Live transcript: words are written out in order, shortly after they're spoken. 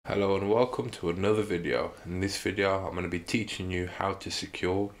Hello and welcome to another video. In this video I'm going to be teaching you how to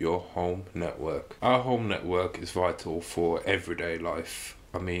secure your home network. Our home network is vital for everyday life.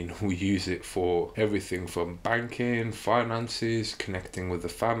 I mean, we use it for everything from banking, finances, connecting with the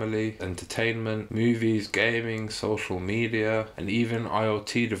family, entertainment, movies, gaming, social media, and even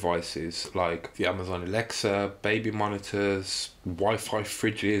IoT devices like the Amazon Alexa, baby monitors, Wi-Fi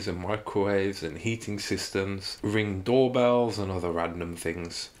fridges and microwaves and heating systems, Ring doorbells and other random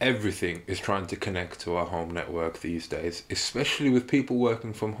things. Everything is trying to connect to our home network these days, especially with people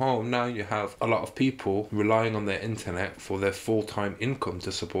working from home. Now you have a lot of people relying on their internet for their full-time income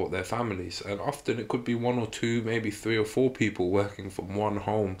to support their families, and often it could be one or two, maybe three or four people working from one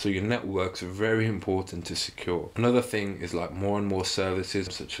home. So your network's very important to secure. Another thing is like more and more services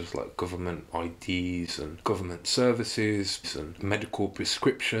such as like government IDs and government services and medical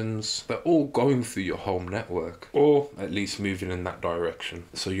prescriptions. They're all going through your home network, or at least moving in that direction.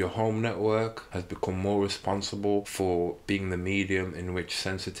 So your home network has become more responsible for being the medium in which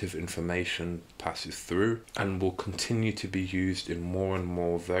sensitive information passes through, and will continue to be used in more and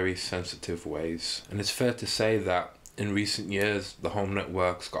more very sensitive ways. And it's fair to say that in recent years, the home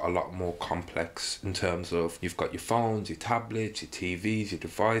network's got a lot more complex in terms of you've got your phones, your tablets, your TVs, your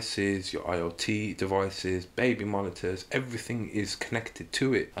devices, your IoT devices, baby monitors, everything is connected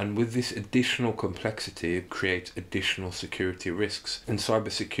to it. And with this additional complexity, it creates additional security risks. In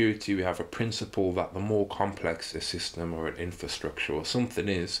cybersecurity, we have a principle that the more complex a system or an infrastructure or something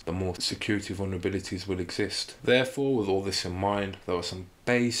is, the more security vulnerabilities will exist. Therefore, with all this in mind, there are some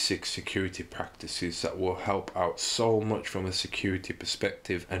basic security practices that will help out so much from a security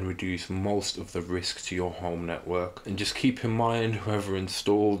perspective and reduce most of the risk to your home network. And just keep in mind, whoever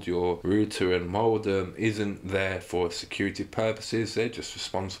installed your router and modem isn't there for security purposes. They're just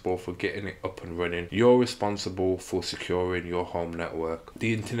responsible for getting it up and running. You're responsible for securing your home network.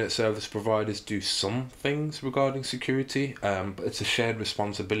 The internet service providers do some things regarding security, but it's a shared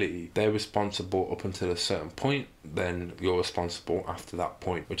responsibility. They're responsible up until a certain point, then you're responsible after that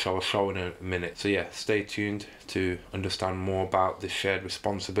point, which I will show in a minute. So yeah, stay tuned to understand more about the shared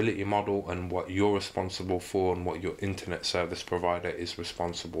responsibility model and what you're responsible for and what your internet service provider is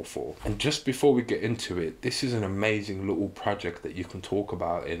responsible for. And just before we get into it, this is an amazing little project that you can talk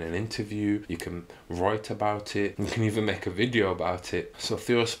about in an interview. You can write about it. You can even make a video about it. So if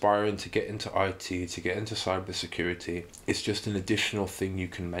you're aspiring to get into IT, to get into cybersecurity, it's just an additional thing you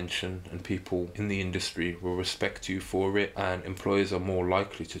can mention, and people in the industry will respect you for it, and employers are more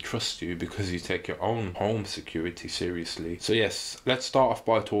likely to trust you because you take your own home security seriously. So yes, let's start off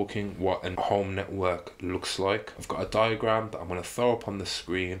by talking what a home network looks like. I've got a diagram that I'm going to throw up on the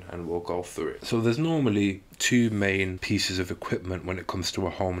screen and we'll go through it. So there's normally two main pieces of equipment when it comes to a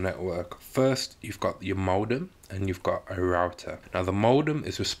home network. First, you've got your modem and you've got a router. Now the modem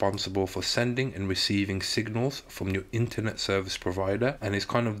is responsible for sending and receiving signals from your internet service provider, and is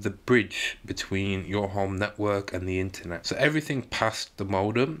kind of the bridge between your home network and the internet. So everything past the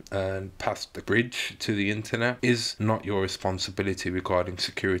modem and past the bridge to the internet is not your responsibility regarding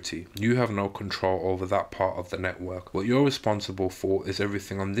security. You have no control over that part of the network. What you're responsible for is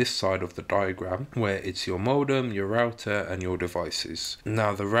everything on this side of the diagram, where it's your modem, your router, and your devices.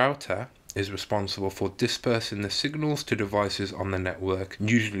 Now the router is responsible for dispersing the signals to devices on the network,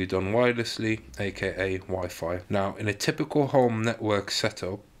 usually done wirelessly, aka Wi-Fi. Now in a typical home network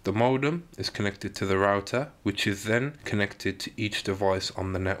setup, the modem is connected to the router, which is then connected to each device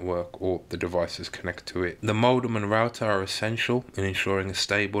on the network, or the devices connect to it. The modem and router are essential in ensuring a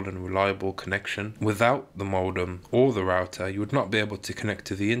stable and reliable connection. Without the modem or the router, you would not be able to connect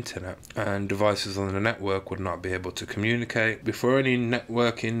to the internet, and devices on the network would not be able to communicate. Before any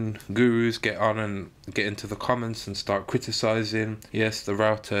networking gurus get on and get into the comments and start criticizing, yes, the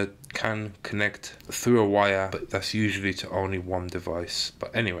router can connect through a wire, but that's usually to only one device.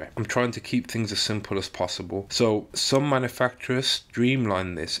 But anyway, I'm trying to keep things as simple as possible. So some manufacturers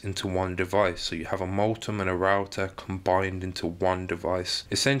streamline this into one device, so you have a modem and a router combined into one device,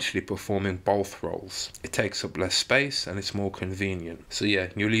 essentially performing both roles. It takes up less space and it's more convenient. So yeah,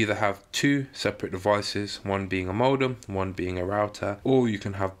 you'll either have two separate devices, one being a modem, one being a router, or you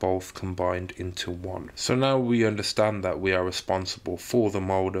can have both combined into one. So now we understand that we are responsible for the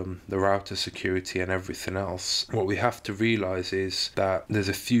modem, the router security, and everything else. What we have to realize is that there's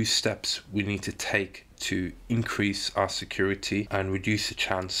a few steps we need to take to increase our security and reduce the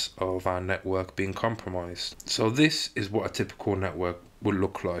chance of our network being compromised. So this is what a typical network would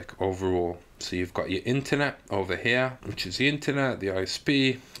look like overall. So you've got your internet over here, which is the internet, the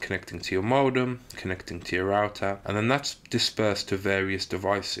ISP, connecting to your modem, connecting to your router, and then that's dispersed to various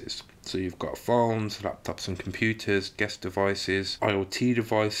devices. So you've got phones, laptops and computers, guest devices, IoT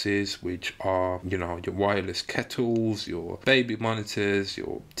devices, which are, you know, your wireless kettles, your baby monitors,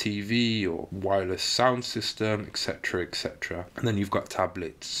 your TV, your wireless sound system, etc, etc. And then you've got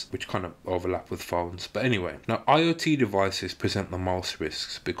tablets, which kind of overlap with phones. But anyway, now IoT devices present the most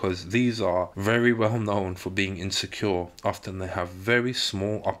risks because these are very well known for being insecure. Often they have very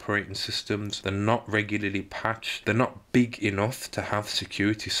small operating systems. They're not regularly patched. They're not big enough to have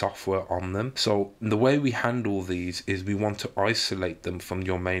security software on them. So the way we handle these is we want to isolate them from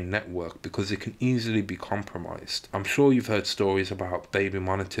your main network because it can easily be compromised. I'm sure you've heard stories about baby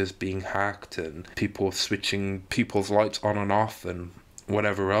monitors being hacked and people switching people's lights on and off and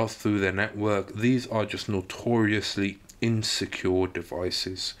whatever else through their network. These are just notoriously insecure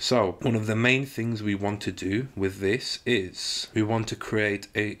devices. So one of the main things we want to do with this is we want to create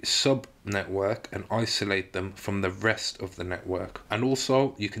a sub network and isolate them from the rest of the network. And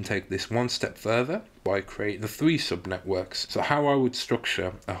also you can take this one step further by creating 3 sub networks. So how I would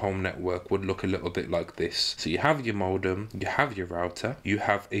structure a home network would look a little bit like this. So you have your modem, you have your router, you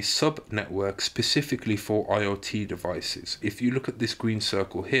have a sub network specifically for IoT devices. If you look at this green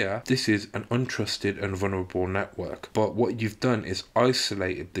circle here, this is an untrusted and vulnerable network. But what you've done is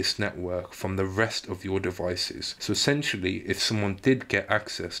isolated this network from the rest of your devices. So essentially, if someone did get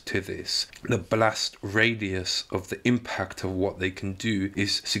access to this, the blast radius of the impact of what they can do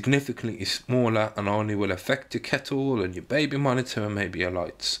is significantly smaller and only will affect your kettle and your baby monitor and maybe your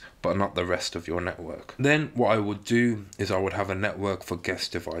lights, but not the rest of your network. Then what I would do is I would have a network for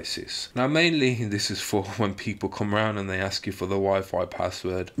guest devices. Now mainly this is for when people come around and they ask you for the Wi-Fi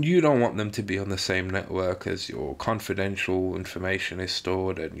password. You don't want them to be on the same network as your confidential information is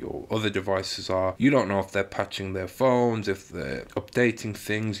stored and your other devices are. You don't know if they're patching their phones, if they're updating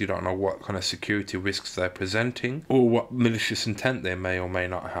things. You don't know what kind of security risks they're presenting or what malicious intent they may or may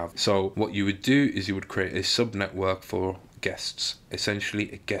not have. So what you would do is you would create a sub network for guests,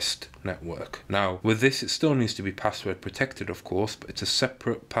 essentially a guest network. Now with this, it still needs to be password protected, of course, but it's a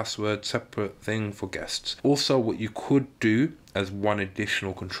separate password, separate thing for guests. Also, what you could do as one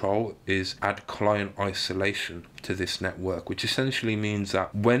additional control is add client isolation to this network, which essentially means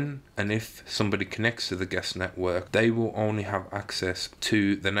that when and if somebody connects to the guest network, they will only have access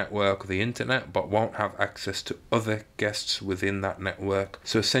to the network or the internet, but won't have access to other guests within that network.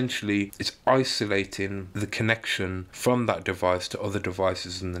 So essentially it's isolating the connection from that device to other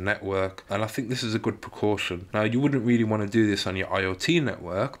devices in the network, and I think this is a good precaution. Now you wouldn't really want to do this on your IoT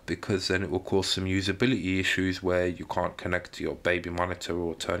network because then it will cause some usability issues where you can't connect to your baby monitor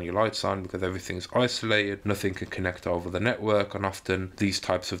or turn your lights on because everything's isolated, nothing can connect over the network, and often these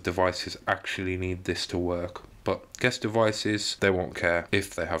types of devices actually need this to work. But guest devices, they won't care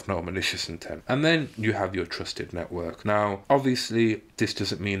if they have no malicious intent. And then you have your trusted network. Now, obviously, this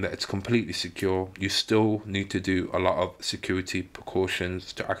doesn't mean that it's completely secure. You still need to do a lot of security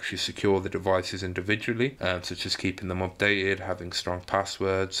precautions to actually secure the devices individually, such as keeping them updated, having strong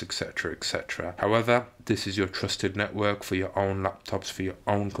passwords, etc, etc. However, this is your trusted network for your own laptops, for your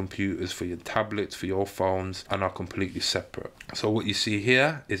own computers, for your tablets, for your phones, and are completely separate. So what you see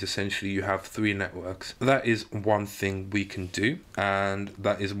here is essentially you have 3 networks. That is one thing we can do, and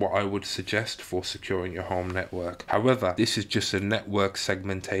that is what I would suggest for securing your home network. However, this is just a network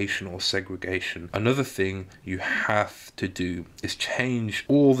segmentation or segregation. Another thing you have to do is change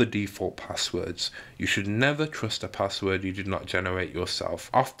all the default passwords. You should never trust a password you did not generate yourself.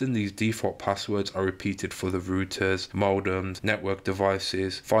 Often these default passwords are repeated for the routers, modems, network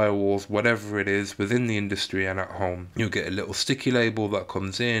devices, firewalls, whatever it is within the industry and at home. You'll get a little sticky label that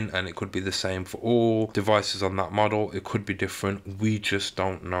comes in, and it could be the same for all devices on that model. It could be different, we just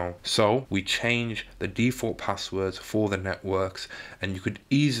don't know. So we change the default passwords for the networks, and you could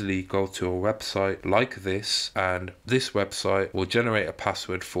easily go to a website like this, and this website will generate a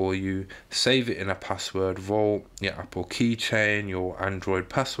password for you, save it in a password vault, your Apple keychain, your Android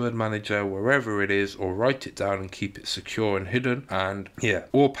password manager, wherever it is, or write it down and keep it secure and hidden. And yeah,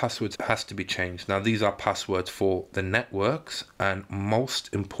 all passwords has to be changed. Now these are passwords for the networks and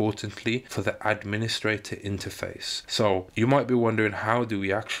most importantly for the administrator interface. So you might be wondering, how do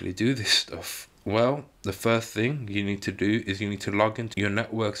we actually do this stuff? Well, the first thing you need to do is you need to log into your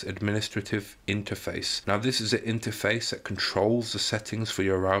network's administrative interface. Now this is an interface that controls the settings for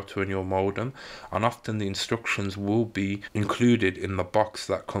your router and your modem, and often the instructions will be included in the box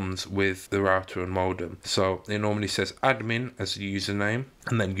that comes with the router and modem. So it normally says admin as the username,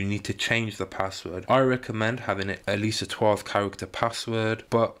 and then you need to change the password. I recommend having it at least a 12-character password,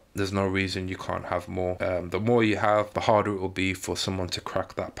 but there's no reason you can't have more. The more you have, the harder it will be for someone to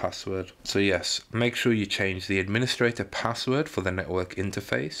crack that password. So yes, make sure sure you change the administrator password for the network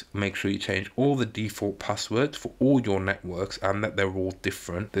interface. Make sure you change all the default passwords for all your networks and that they're all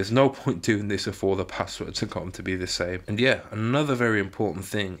different. There's no point doing this if all the passwords are going to be the same. And yeah, another very important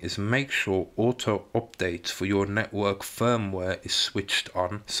thing is make sure auto updates for your network firmware is switched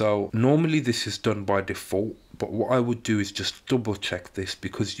on. So normally this is done by default, but what I would do is just double check this,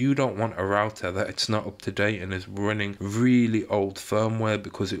 because you don't want a router that it's not up to date and is running really old firmware,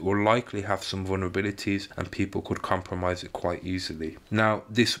 because it will likely have some vulnerabilities and people could compromise it quite easily. Now,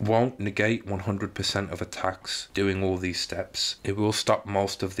 this won't negate 100% of attacks doing all these steps. It will stop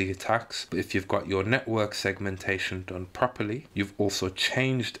most of the attacks, but if you've got your network segmentation done properly, you've also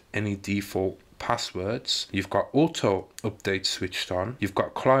changed any default passwords, you've got auto updates switched on, you've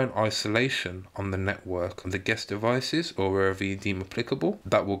got client isolation on the network on the guest devices or wherever you deem applicable,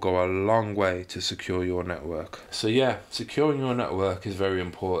 that will go a long way to secure your network. So yeah, securing your network is very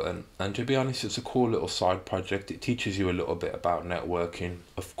important, and to be honest, it's a cool little side project. It teaches you a little bit about networking.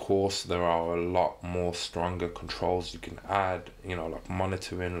 Of course, there are a lot more stronger controls you can add, you know, like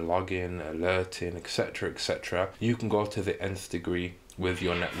monitoring, login, alerting, etc, etc. You can go to the nth degree with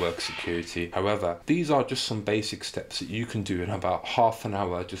your network security. However, these are just some basic steps that you can do in about half an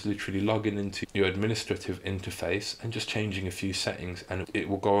hour, just literally logging into your administrative interface and just changing a few settings, and it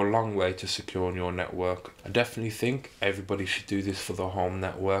will go a long way to securing your network. I definitely think everybody should do this for the home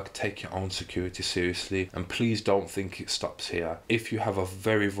network. Take your own security seriously, and please don't think it stops here. If you have a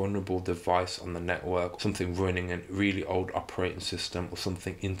very vulnerable device on the network, something running a really old operating system or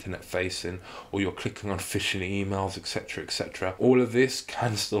something internet facing, or you're clicking on phishing emails, etc, etc, all of this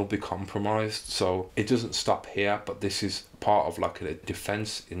can still be compromised. So it doesn't stop here, but this is part of like a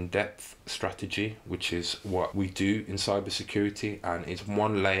defense in depth strategy, which is what we do in cybersecurity, and it's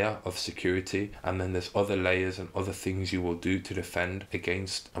one layer of security, and then there's other layers and other things you will do to defend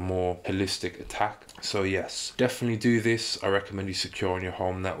against a more holistic attack. So yes, definitely do this. I recommend you securing your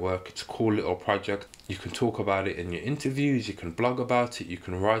home network. It's a cool little project. You can talk about it in your interviews, you can blog about it, you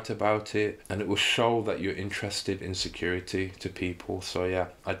can write about it, and it will show that you're interested in security to people. So yeah,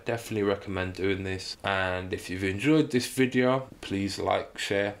 I definitely recommend doing this. And if you've enjoyed this video, please like,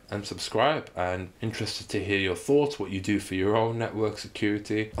 share and subscribe. And interested to hear your thoughts, what you do for your own network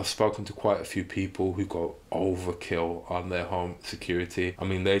security. I've spoken to quite a few people who go overkill on their home security. I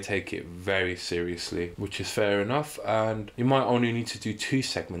mean, they take it very seriously, which is fair enough, and you might only need to do 2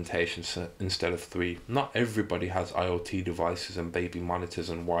 segmentations instead of 3. Not everybody has IoT devices and baby monitors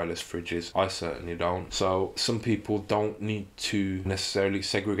and wireless fridges. I certainly don't. So some people don't need to necessarily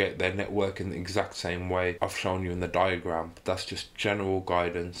segregate their network in the exact same way I've shown you in the diagram. That's just general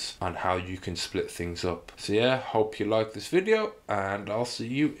guidance on how you can split things up. So yeah, hope you like this video, and I'll see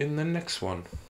you in the next one.